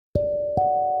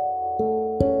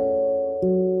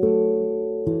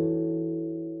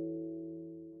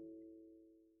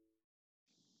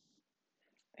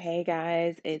Hey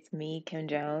guys, it's me, Kim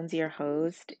Jones, your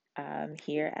host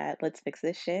here at Let's Fix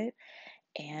This Shit.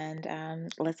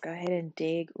 And let's go ahead and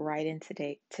dig right into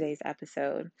today's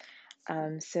episode.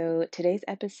 So today's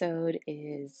episode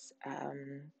is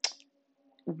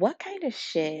what kind of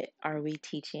shit are we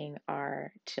teaching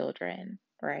our children,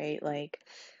 right? Like,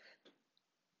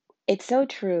 it's so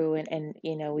true, and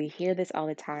we hear this all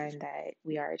the time that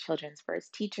we are our children's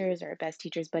first teachers or our best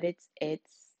teachers, but it's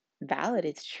valid,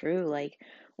 it's true. Like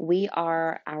we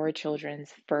are our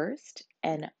children's first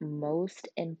and most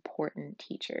important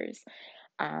teachers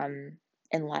um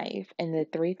in life. And the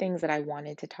three things that I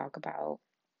wanted to talk about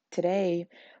today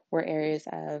were areas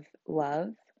of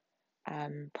love,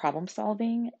 problem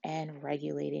solving, and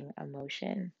regulating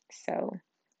emotion. So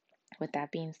with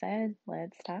that being said,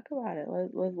 let's talk about it.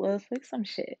 Let's fix some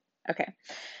shit. Okay.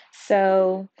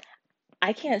 So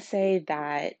I can't say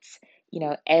that,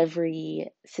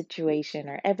 every situation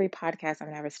or every podcast I'm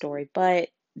gonna have a story, but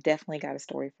definitely got a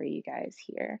story for you guys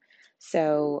here.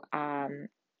 So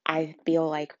I feel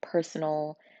like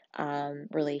personal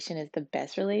relation is the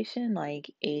best relation.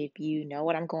 Like if you know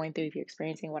what I'm going through, if you're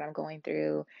experiencing what I'm going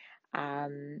through,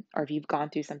 or if you've gone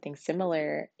through something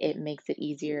similar, it makes it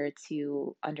easier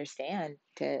to understand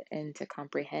and to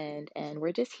comprehend. And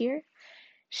we're just here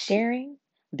sharing,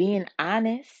 being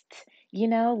honest,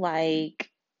 like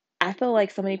I feel like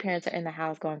so many parents are in the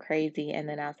house going crazy and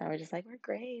then outside we're just like, we're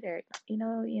great, or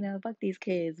fuck these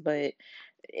kids, but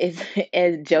it's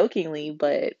as jokingly,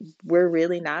 but we're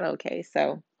really not okay.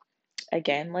 So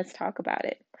again, let's talk about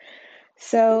it.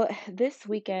 So this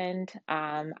weekend,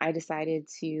 I decided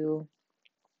to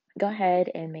go ahead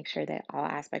and make sure that all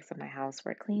aspects of my house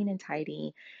were clean and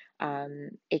tidy.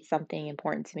 It's something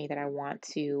important to me that I want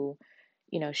to,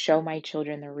 show my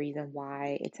children the reason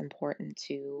why it's important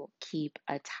to keep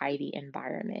a tidy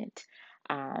environment,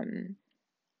 um,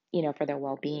 for their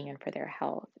well being and for their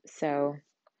health. So,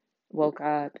 woke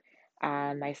up.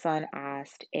 My son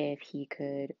asked if he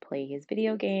could play his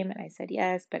video game, and I said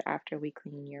yes, but after we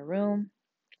clean your room.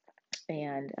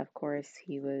 And of course,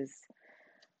 he was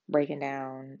breaking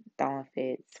down, throwing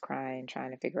fits, crying,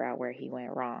 trying to figure out where he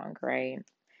went wrong, right?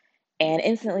 And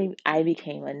instantly I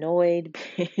became annoyed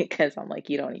because I'm like,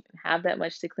 you don't even have that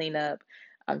much to clean up.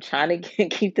 I'm trying to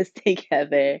keep this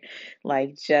together.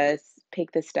 Like, just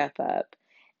pick the stuff up.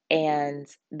 And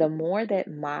the more that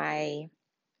my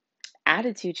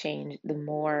attitude changed, the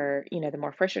more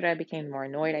frustrated I became, the more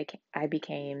annoyed I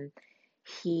became.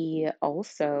 He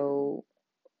also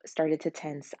started to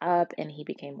tense up and he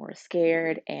became more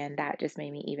scared, and that just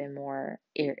made me even more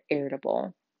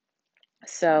irritable.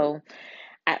 So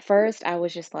at first I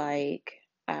was just like,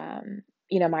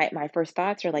 my first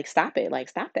thoughts are like, stop it, like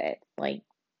stop that, like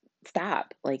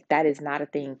stop, like that is not a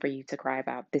thing for you to cry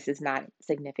about. This is not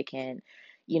significant.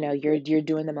 You're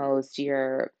doing the most,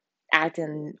 you're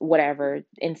acting whatever,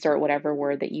 insert whatever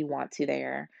word that you want to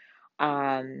there.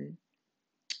 Um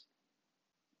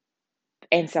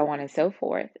and so on and so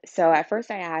forth. So at first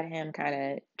I had him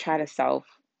kind of try to self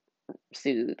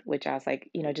soothe, which I was like,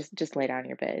 just lay down in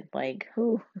your bed. Like,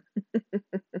 who?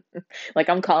 Like,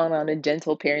 I'm calling on a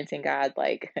gentle parenting God,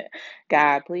 like,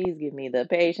 God, please give me the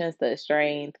patience, the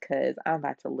strength, because I'm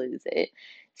about to lose it.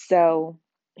 So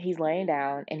he's laying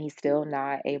down and he's still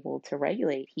not able to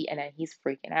regulate. And then he's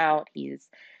freaking out. He's,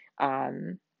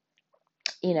 um,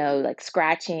 like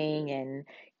scratching and,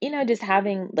 just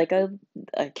having like a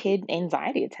kid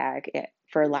anxiety attack,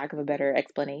 for lack of a better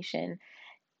explanation.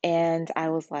 And I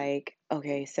was like,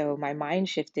 okay, so my mind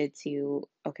shifted to,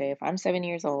 okay, if I'm 7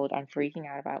 years old, I'm freaking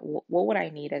out about what would I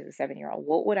need as a 7 year old?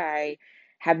 What would I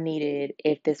have needed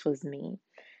if this was me?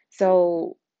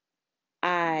 So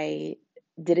I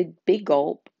did a big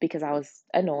gulp because I was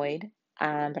annoyed.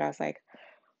 But I was like,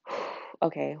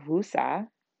 okay, woosah,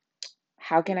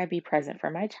 how can I be present for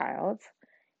my child?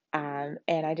 And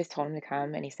I just told him to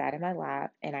come and he sat in my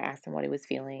lap and I asked him what he was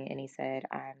feeling and he said,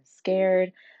 I'm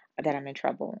scared that I'm in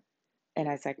trouble. And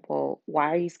I was like, well,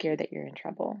 why are you scared that you're in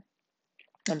trouble?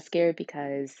 I'm scared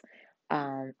because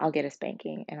I'll get a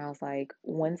spanking. And I was like,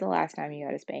 when's the last time you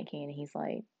got a spanking? And he's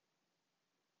like,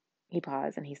 he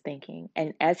paused and he's thinking.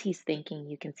 And as he's thinking,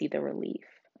 you can see the relief,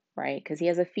 right? Because he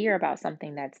has a fear about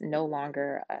something that's no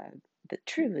longer the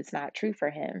truth. It's not true for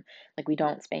him. Like, we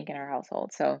don't spank in our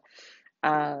household. So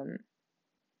um,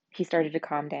 he started to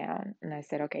calm down. And I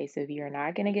said, okay, so if you're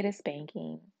not going to get a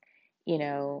spanking, you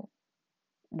know,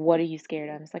 what are you scared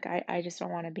of? It's like, I just don't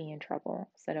want to be in trouble.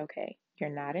 I said, okay, you're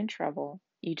not in trouble.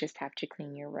 You just have to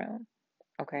clean your room.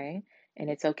 Okay. And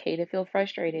it's okay to feel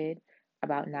frustrated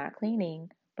about not cleaning,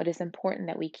 but it's important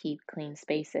that we keep clean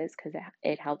spaces because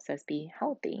it helps us be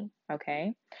healthy.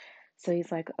 Okay. So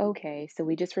he's like, okay. So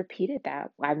we just repeated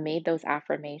that. I made those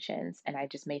affirmations and I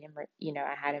just made him,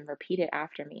 I had him repeat it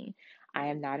after me. I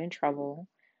am not in trouble.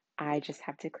 I just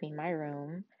have to clean my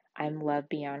room. I'm loved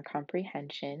beyond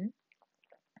comprehension.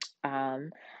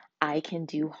 Um, I can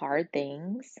do hard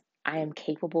things. I am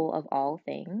capable of all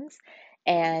things.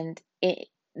 And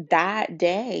that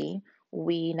day,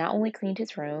 we not only cleaned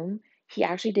his room, he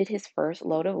actually did his first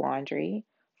load of laundry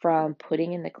from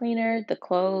putting in the cleaner, the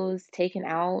clothes, taking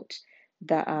out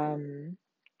the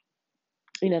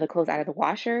the clothes out of the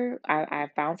washer. I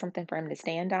found something for him to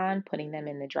stand on, putting them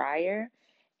in the dryer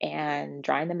and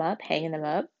drying them up, hanging them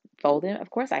up, folding. Of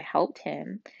course, I helped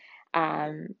him.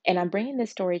 And I'm bringing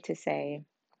this story to say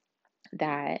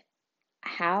that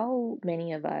how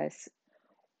many of us,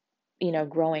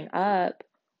 growing up,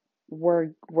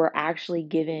 were actually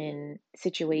given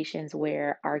situations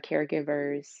where our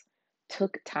caregivers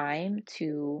took time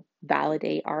to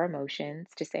validate our emotions,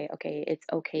 to say, okay, it's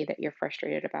okay that you're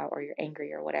frustrated about or you're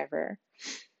angry or whatever.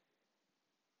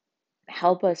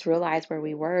 Help us realize where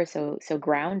we were, so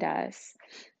ground us,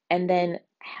 and then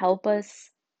help us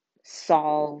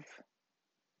solve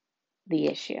the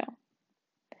issue.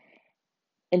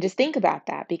 And just think about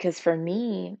that, because for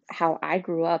me, how I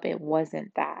grew up, it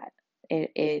wasn't that.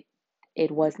 It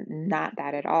was not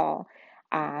that at all.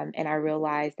 And I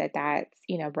realized that that's,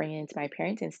 bringing into my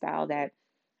parenting style, that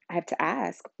I have to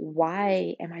ask,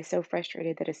 why am I so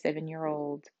frustrated that a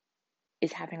 7-year-old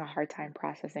is having a hard time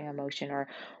processing emotion? Or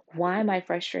why am I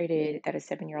frustrated that a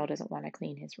 7-year-old doesn't want to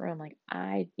clean his room? Like,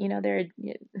 there,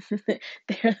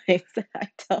 there are things that I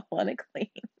don't want to clean.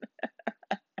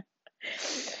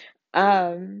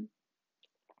 Um,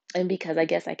 and because I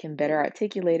guess I can better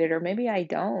articulate it, or maybe I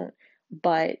don't,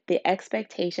 but the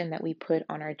expectation that we put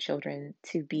on our children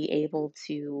to be able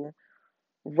to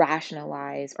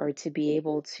rationalize, or to be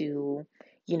able to,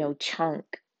 chunk,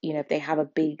 if they have a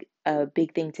big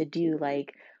thing to do,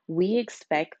 like, we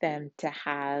expect them to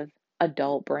have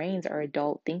adult brains or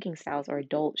adult thinking styles or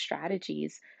adult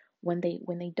strategies when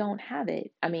they don't have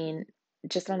it. I mean,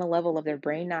 just on the level of their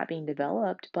brain not being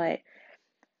developed. But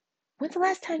when's the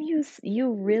last time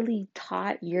you really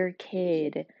taught your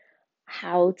kid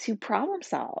how to problem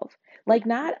solve? Like,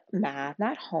 not math,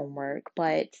 not homework,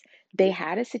 but they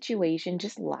had a situation,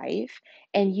 just life,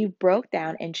 and you broke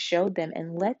down and showed them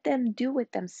and let them do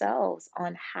it themselves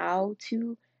on how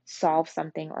to solve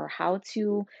something, or how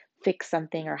to fix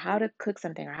something, or how to cook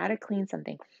something, or how to clean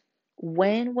something.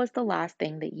 When was the last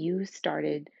thing that you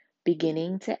started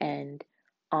beginning to end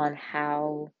on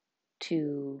how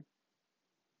to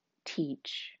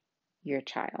teach your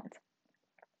child?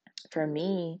 For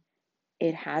me,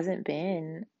 it hasn't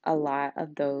been a lot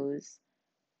of those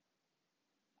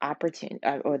opportunity,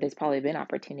 or there's probably been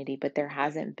opportunity, but there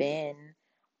hasn't been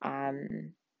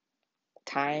um,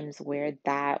 times where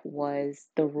that was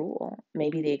the rule.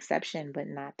 Maybe the exception, but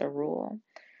not the rule.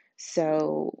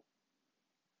 So,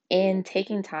 in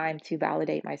taking time to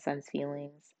validate my son's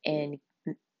feelings and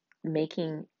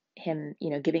making him,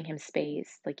 giving him space,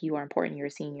 like, you are important, you're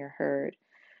seen, you're heard,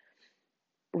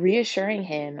 reassuring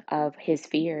him of his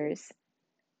fears,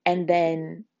 and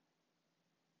then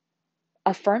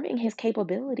affirming his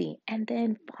capability, and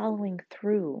then following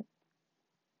through,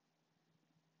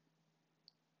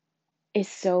 is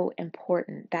so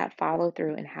important. That follow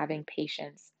through and having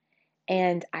patience.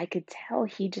 And I could tell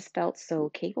he just felt so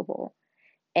capable.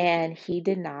 And he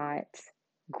did not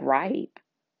gripe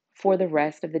for the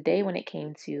rest of the day when it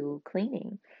came to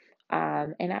cleaning.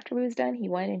 And after we was done, he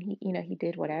went and he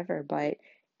did whatever. But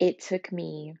it took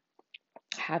me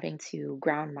having to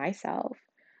ground myself,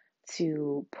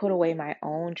 to put away my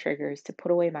own triggers, to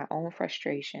put away my own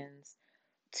frustrations,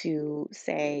 to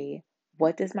say,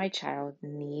 what does my child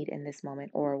need in this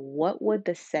moment? Or what would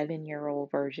the 7-year-old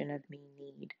version of me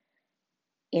need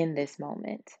in this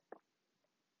moment?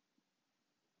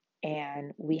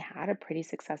 And we had a pretty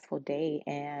successful day.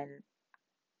 And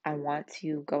I want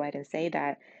to go ahead and say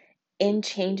that in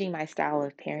changing my style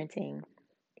of parenting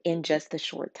in just a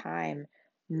short time,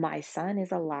 my son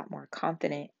is a lot more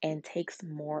confident and takes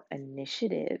more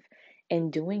initiative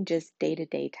in doing just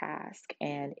day-to-day tasks.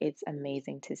 And it's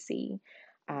amazing to see.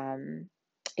 Um,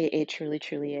 it truly,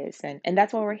 truly is. And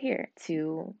that's why we're here,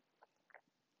 to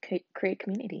create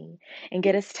community and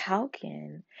get us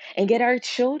talking and get our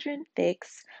children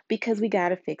fixed, because we got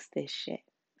to fix this shit.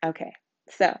 Okay.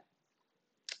 So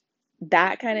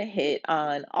that kind of hit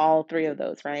on all three of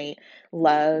those, right?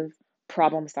 Love,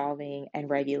 problem solving, and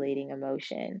regulating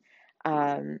emotion.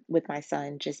 With my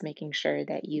son, just making sure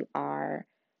that you are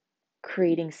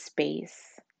creating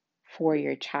space for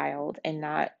your child, and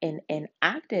not in an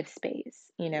active space.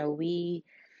 We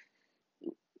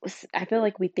I feel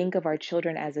like we think of our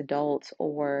children as adults,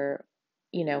 or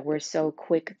we're so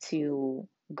quick to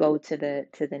go to the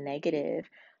negative,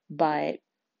 but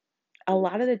a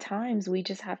lot of the times we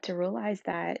just have to realize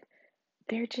that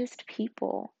they're just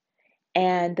people,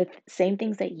 and the same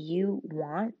things that you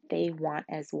want, they want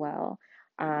as well.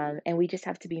 And we just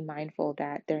have to be mindful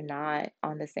that they're not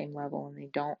on the same level and they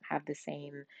don't have the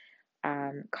same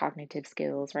cognitive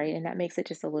skills, right? And that makes it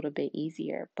just a little bit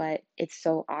easier. But it's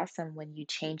so awesome when you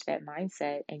change that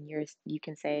mindset and you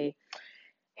can say,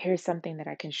 here's something that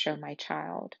I can show my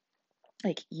child.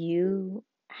 Like, you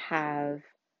have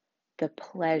the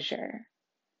pleasure,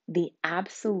 the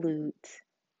absolute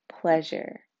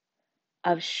pleasure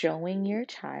of showing your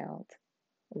child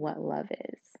what love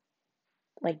is.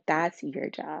 Like, that's your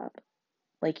job.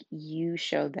 Like, you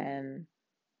show them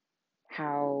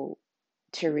how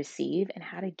to receive and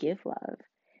how to give love.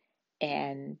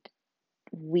 And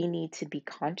we need to be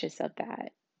conscious of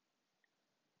that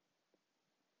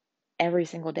every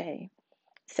single day.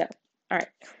 So, all right.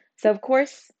 So, of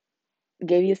course,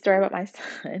 gave you a story about my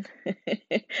son.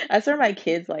 I swear my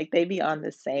kids, like, they be on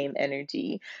the same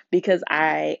energy because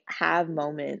I have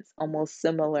moments almost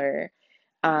similar.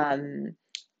 Um,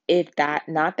 if that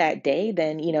not that day,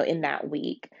 then in that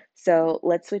week. So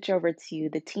let's switch over to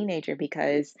the teenager,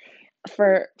 because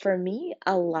for me,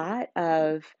 a lot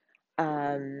of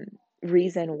um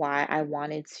reason why I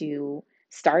wanted to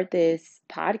start this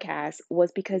podcast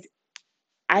was because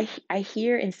I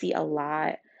hear and see a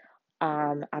lot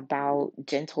about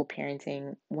gentle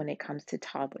parenting when it comes to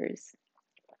toddlers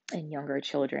and younger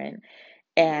children.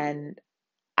 And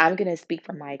I'm going to speak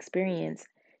from my experience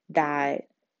that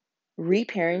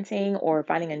reparenting or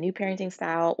finding a new parenting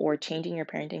style or changing your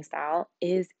parenting style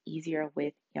is easier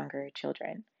with younger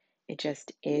children. It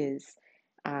just is.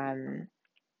 Um,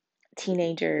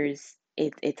 Teenagers,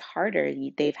 it's harder.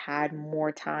 They've had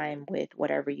more time with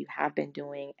whatever you have been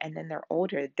doing, and then they're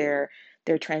older. They're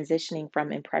transitioning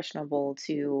from impressionable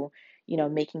to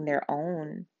making their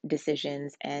own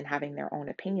decisions and having their own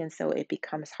opinions. So it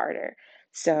becomes harder.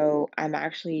 So I'm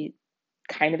actually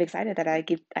kind of excited that I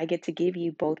get to give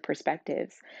you both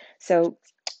perspectives. So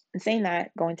in saying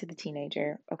that, going to the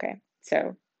teenager. Okay,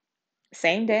 so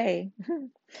same day,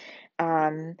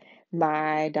 um,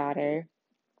 my daughter,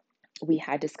 we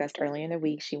had discussed earlier in the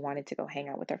week she wanted to go hang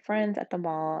out with her friends at the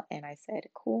mall, and I said,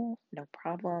 cool, no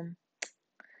problem.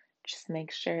 Just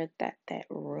make sure that that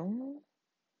room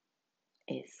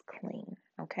is clean,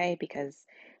 okay? Because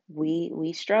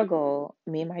we struggle.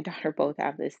 Me and my daughter both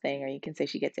have this thing, or you can say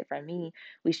she gets it from me.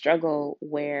 We struggle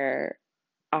where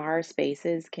our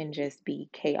spaces can just be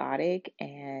chaotic,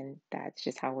 and that's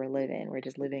just how we're living. We're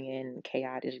just living in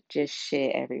chaotic, just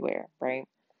shit everywhere, right?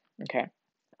 Okay.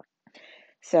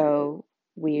 So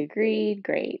we agreed,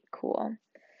 great, cool.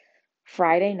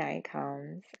 Friday night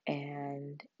comes,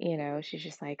 and she's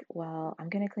just like, well, I'm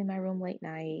gonna clean my room late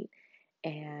night.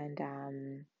 And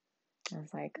I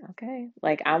was like, okay,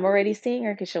 like, I'm already seeing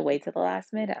her because she'll wait till the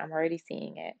last minute. I'm already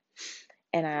seeing it.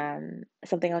 And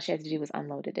something else she had to do was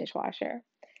unload the dishwasher.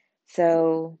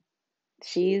 So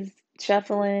she's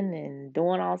shuffling and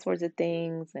doing all sorts of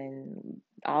things, and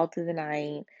all through the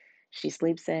night she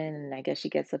sleeps in, and I guess she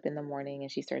gets up in the morning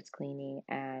and she starts cleaning.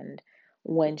 And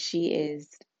when she is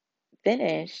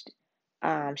finished,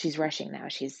 she's rushing now.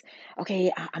 She's,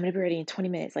 okay, I'm gonna be ready in 20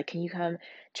 minutes. Like, can you come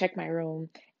check my room?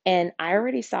 And I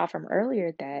already saw from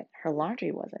earlier that her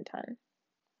laundry wasn't done.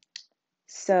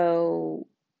 So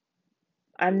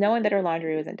I'm knowing that her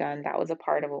laundry wasn't done. That was a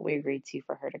part of what we agreed to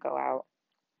for her to go out.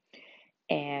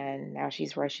 And now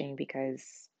she's rushing because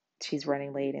she's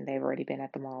running late and they've already been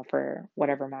at the mall for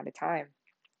whatever amount of time.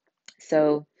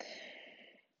 So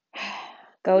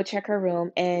go check her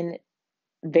room, and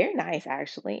very nice,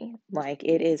 actually. Like,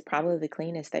 it is probably the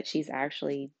cleanest that she's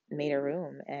actually made a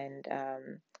room, and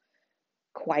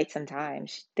quite some time.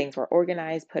 Things were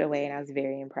organized, put away, and I was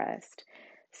very impressed.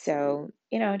 So,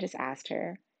 just asked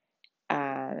her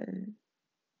um,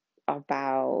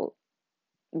 about,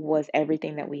 was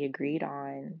everything that we agreed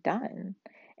on done?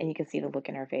 And you can see the look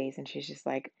in her face, and she's just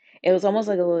like, it was almost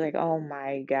like a little like, oh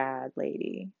my God,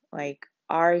 lady. Like,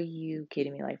 are you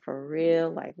kidding me? Like, for real?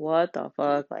 Like, what the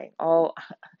fuck? Like, oh,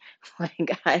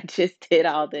 like, I just did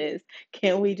all this.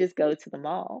 Can we just go to the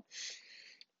mall?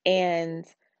 And,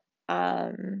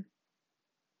 um,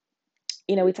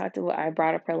 we talked about, I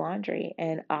brought up her laundry,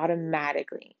 and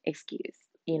automatically,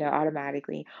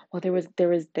 automatically, well, there was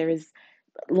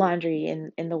laundry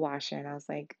in the washer. And I was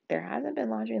like, there hasn't been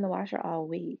laundry in the washer all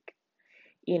week,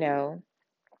 you know?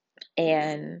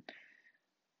 And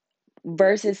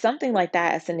Versus something like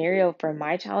that, a scenario from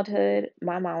my childhood,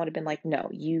 my mom would have been like, "No,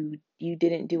 you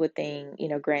didn't do a thing,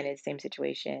 granted, same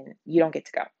situation, you don't get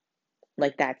to go.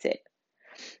 Like, that's it."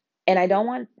 And I don't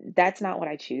want that's not what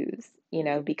I choose,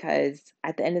 because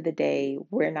at the end of the day,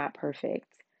 we're not perfect.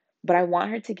 But I want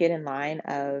her to get in line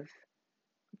of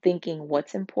thinking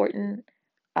what's important,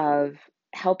 of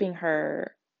helping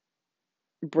her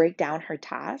break down her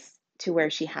tasks to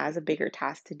where she has a bigger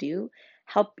task to do,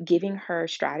 help giving her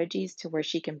strategies to where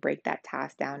she can break that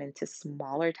task down into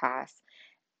smaller tasks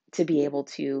to be able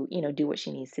to, do what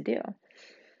she needs to do.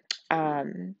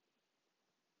 Um,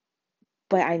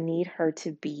 but I need her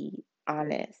to be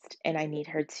honest and I need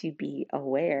her to be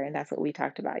aware. And that's what we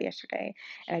talked about yesterday.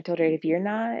 And I told her, if you're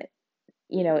not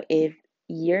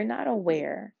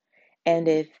aware and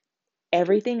if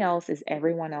everything else is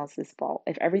everyone else's fault,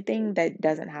 if everything that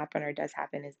doesn't happen or does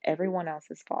happen is everyone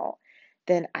else's fault,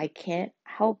 then I can't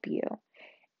help you.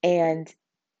 And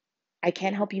I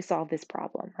can't help you solve this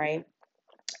problem, right?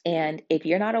 And if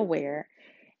you're not aware,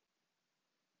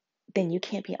 then you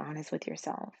can't be honest with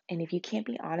yourself. And if you can't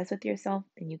be honest with yourself,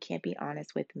 then you can't be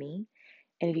honest with me.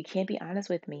 And if you can't be honest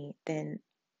with me, then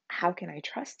how can I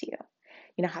trust you?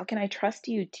 How can I trust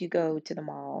you to go to the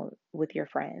mall with your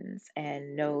friends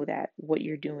and know that what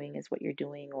you're doing is what you're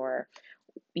doing, or,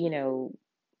 you know,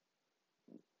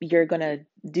 you're going to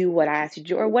do what I asked you to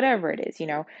do, or whatever it is,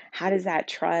 how does that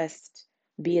trust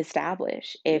be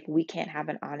established if we can't have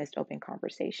an honest, open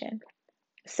conversation?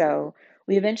 So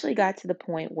we eventually got to the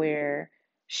point where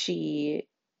she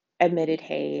admitted,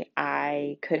 hey,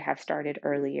 I could have started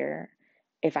earlier.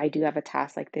 If I do have a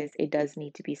task like this, it does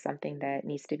need to be something that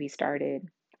needs to be started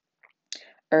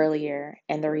earlier.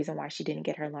 And the reason why she didn't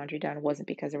get her laundry done wasn't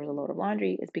because there was a load of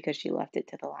laundry, it's because she left it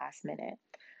to the last minute.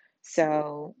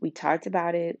 So we talked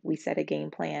about it. We set a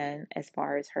game plan as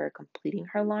far as her completing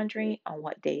her laundry on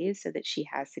what days so that she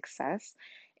has success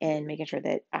and making sure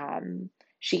that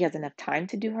she has enough time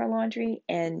to do her laundry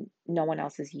and no one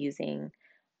else is using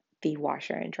the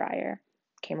washer and dryer.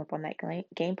 Came up on that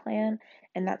game plan,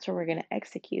 and that's what we're going to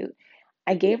execute.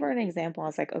 I gave her an example. I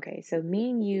was like, okay, so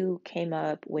me and you came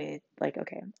up with, like,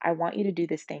 okay, I want you to do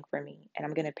this thing for me, and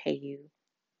I'm going to pay you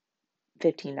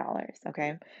 $15.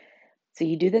 Okay. So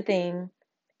you do the thing,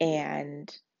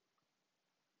 and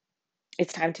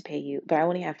it's time to pay you, but I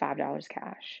only have $5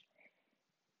 cash.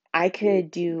 I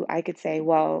could say,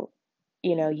 well,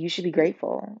 you should be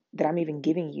grateful that I'm even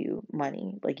giving you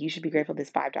money. Like, you should be grateful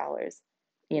this $5.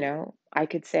 I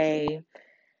could say,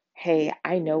 hey,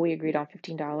 I know we agreed on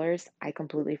 $15. I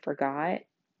completely forgot.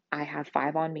 I have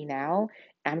five on me now.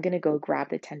 I'm going to go grab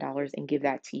the $10 and give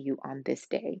that to you on this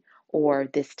day or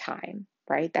this time,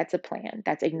 right? That's a plan.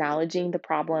 That's acknowledging the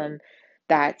problem,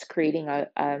 that's creating a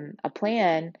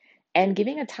plan and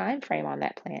giving a time frame on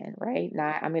that plan, right?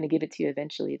 Not, I'm going to give it to you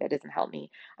eventually. That doesn't help me.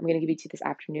 I'm going to give it to you this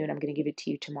afternoon. I'm going to give it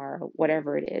to you tomorrow,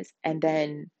 whatever it is. And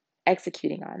then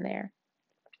executing on there.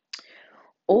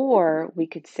 Or we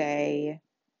could say,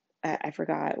 I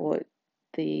forgot what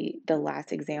the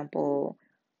last example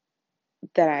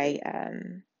that I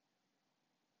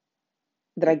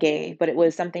gave, but it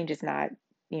was something just not,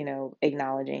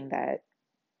 acknowledging that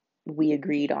we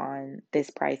agreed on this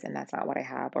price and that's not what I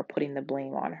have, or putting the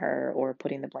blame on her or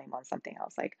putting the blame on something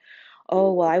else. Like,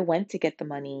 oh, well, I went to get the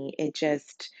money. I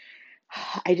just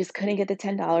couldn't get the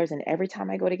 $10. And every time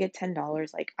I go to get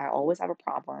 $10, like, I always have a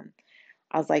problem.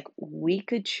 I was like, we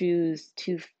could choose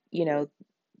to, you know,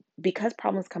 because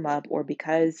problems come up or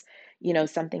because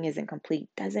something isn't complete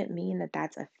doesn't mean that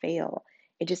that's a fail.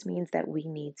 It just means that we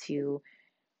need to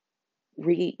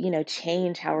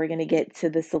change how we're going to get to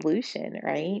the solution,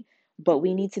 right? But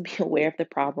we need to be aware of the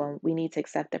problem, we need to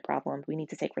accept the problem, we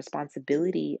need to take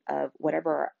responsibility of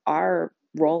whatever our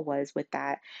role was with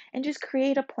that, and just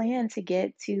create a plan to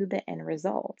get to the end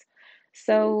result.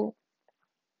 So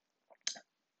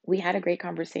we had a great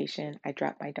conversation. I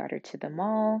dropped my daughter to the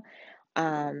mall.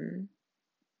 um,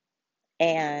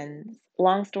 And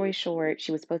long story short,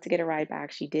 she was supposed to get a ride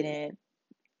back. She didn't.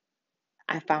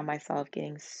 I found myself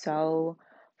getting so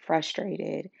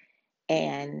frustrated.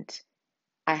 And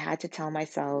I had to tell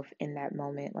myself in that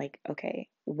moment, like, okay,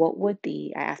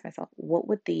 I asked myself, what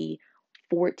would the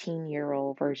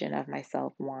 14-year-old version of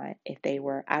myself want if they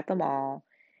were at the mall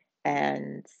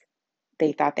and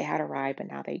they thought they had a ride, but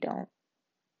now they don't?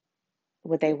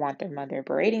 Would they want their mother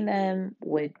berating them?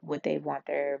 Would they want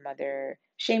their mother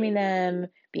shaming them,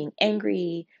 being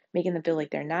angry, making them feel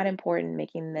like they're not important,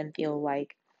 making them feel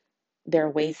like they're a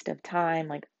waste of time?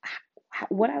 Like,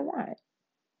 what I want.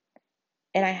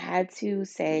 And I had to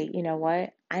say, you know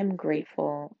what? I'm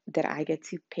grateful that I get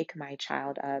to pick my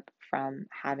child up from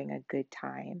having a good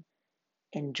time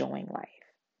enjoying life.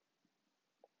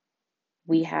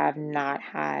 We have not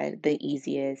had the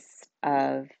easiest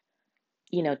of,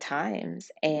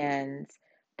 times. And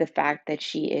the fact that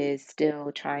she is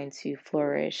still trying to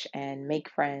flourish and make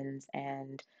friends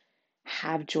and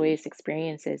have joyous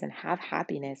experiences and have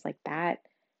happiness, like that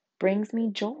brings me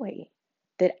joy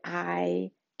that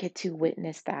I get to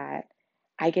witness that.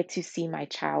 I get to see my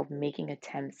child making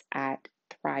attempts at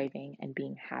thriving and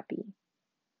being happy.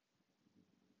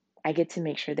 I get to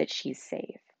make sure that she's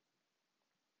safe.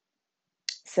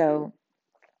 So,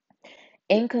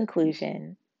 in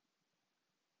conclusion,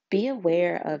 be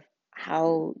aware of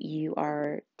how you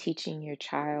are teaching your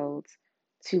child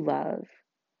to love.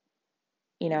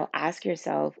 Ask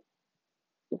yourself,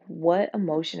 what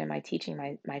emotion am I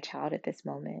teaching my child at this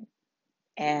moment?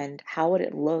 And how would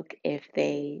it look if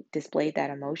they displayed that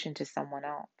emotion to someone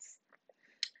else?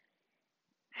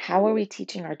 How are we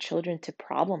teaching our children to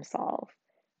problem solve?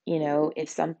 If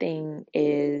something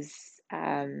is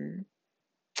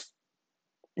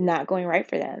not going right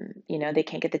for them, they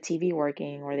can't get the TV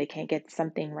working or they can't get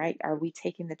something right. Are we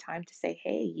taking the time to say,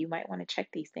 hey, you might want to check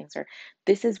these things, or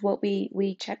this is what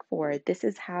we check for. This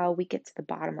is how we get to the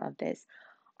bottom of this.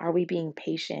 Are we being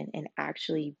patient and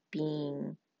actually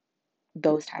being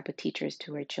those type of teachers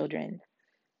to our children?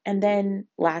 And then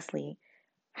lastly,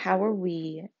 how are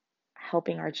we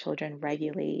helping our children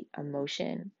regulate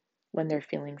emotion when they're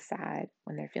feeling sad,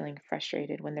 when they're feeling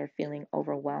frustrated, when they're feeling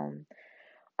overwhelmed?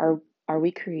 Are are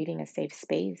we creating a safe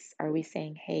space? Are we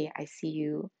saying, "Hey, I see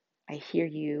you, I hear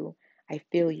you, I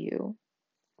feel you,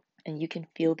 and you can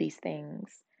feel these things,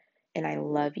 and I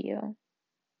love you."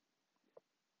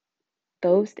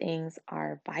 Those things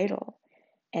are vital,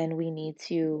 and we need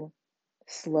to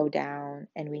slow down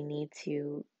and we need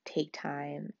to take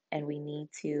time and we need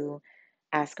to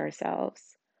ask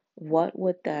ourselves, what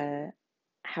would the,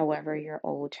 however your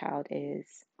old child is,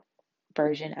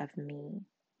 version of me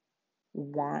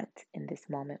want in this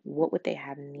moment? What would they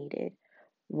have needed?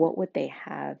 What would they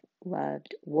have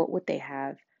loved? What would they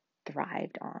have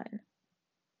thrived on?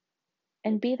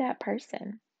 And be that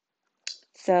person.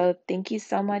 So, thank you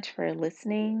so much for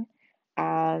listening.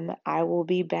 I will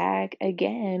be back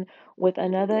again with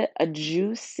another a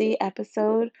juicy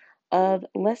episode of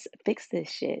Let's Fix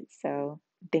This Shit. So,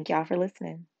 thank y'all for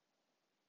listening.